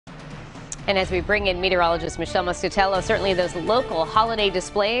And as we bring in meteorologist Michelle Muscatello, certainly those local holiday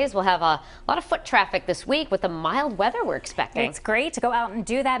displays will have a lot of foot traffic this week with the mild weather we're expecting. It's great to go out and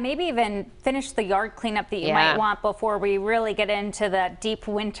do that. Maybe even finish the yard cleanup that you might want before we really get into the deep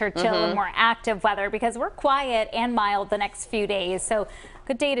winter chill and more active weather, because we're quiet and mild the next few days. So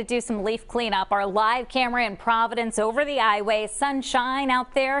good day to do some leaf cleanup. Our live camera in Providence over the highway, sunshine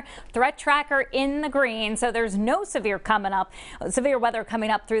out there, threat tracker in the green. So there's no severe weather coming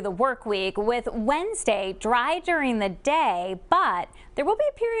up through the work week, with Wednesday dry during the day, but there will be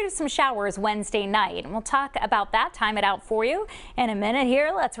a period of some showers Wednesday night. And we'll talk about that, time it out for you in a minute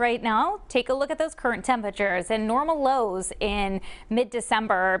here. Let's right now take a look at those current temperatures and normal lows in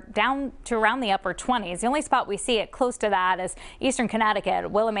mid-December down to around the upper 20s. The only spot we see it close to that is eastern Connecticut,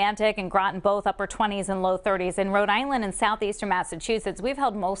 Willimantic and Groton, both upper 20s and low 30s. In Rhode Island and southeastern Massachusetts, we've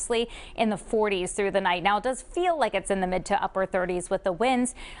held mostly in the 40s through the night. Now it does feel like it's in the mid to upper 30s with the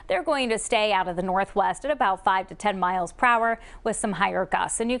winds. They're going to stay out of the northwest at about 5 to 10 miles per hour with some higher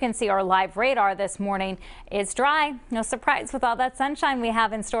gusts. And you can see our live radar this morning is dry. No surprise with all that sunshine we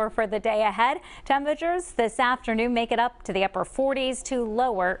have in store for the day ahead. Temperatures this afternoon make it up to the upper 40s to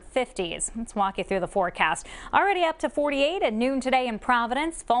lower 50s. Let's walk you through the forecast. Already up to 48 at noon today in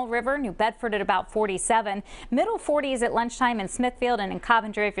Providence, Fall River, New Bedford at about 47. Middle 40s at lunchtime in Smithfield and in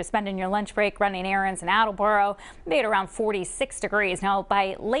Coventry if you're spending your lunch break running errands in Attleboro. Be at around 46 degrees. Now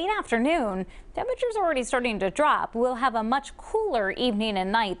by late afternoon, temperatures are already starting to drop. We'll have a much cooler evening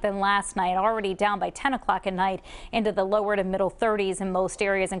and night than last night, already down by 10 o'clock at night into the lower to middle 30s in most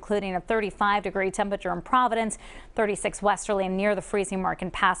areas, including a 35-degree temperature in Providence, 36 westerly and near the freezing mark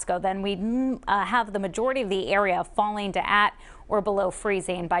in Pasco. Then we have the majority of the area falling to at or below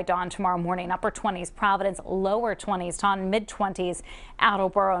freezing by dawn tomorrow morning. Upper 20s Providence, lower 20s, Taunton, mid 20s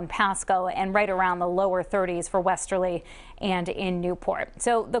Attleboro and Pasco, and right around the lower 30s for westerly and in Newport.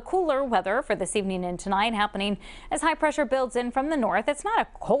 So the cooler weather for this evening and tonight happening as high pressure builds in from the north. It's not a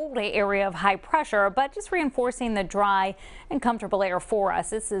cold area of high pressure, but just reinforcing the dry and comfortable air for us.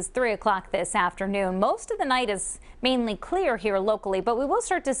 This is 3 o'clock this afternoon. Most of the night is mainly clear here locally, but we will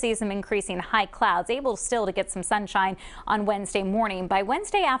start to see some increasing high clouds, able still to get some sunshine on Wednesday morning. By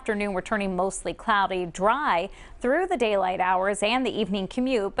Wednesday afternoon, we're turning mostly cloudy, dry through the daylight hours and the evening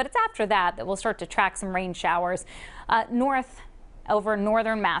commute, but it's after that we'll start to track some rain showers north over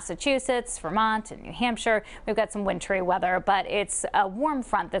northern Massachusetts, Vermont, and New Hampshire. We've got some wintry weather, but it's a warm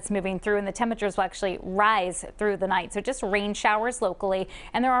front that's moving through, and the temperatures will actually rise through the night. So just rain showers locally,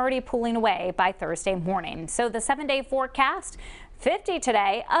 and they're already pulling away by Thursday morning. So the 7-day forecast: 50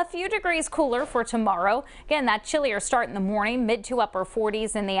 today, a few degrees cooler for tomorrow. Again, that chillier start in the morning, mid to upper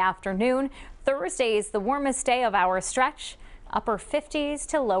 40s in the afternoon. Thursday is the warmest day of our stretch, upper 50s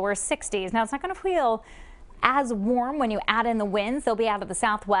to lower 60s. Now, it's not going to feel as warm when you add in the winds. They'll be out of the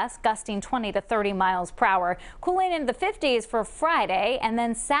southwest, gusting 20 to 30 miles per hour. Cooling into the 50s for Friday, and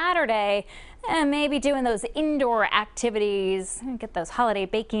then Saturday, maybe doing those indoor activities, get those holiday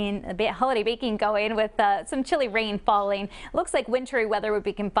baking going with some chilly rain falling. Looks like wintry weather would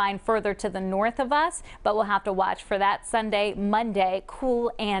be confined further to the north of us, but we'll have to watch for that. Sunday, Monday,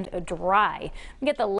 cool and dry. Get the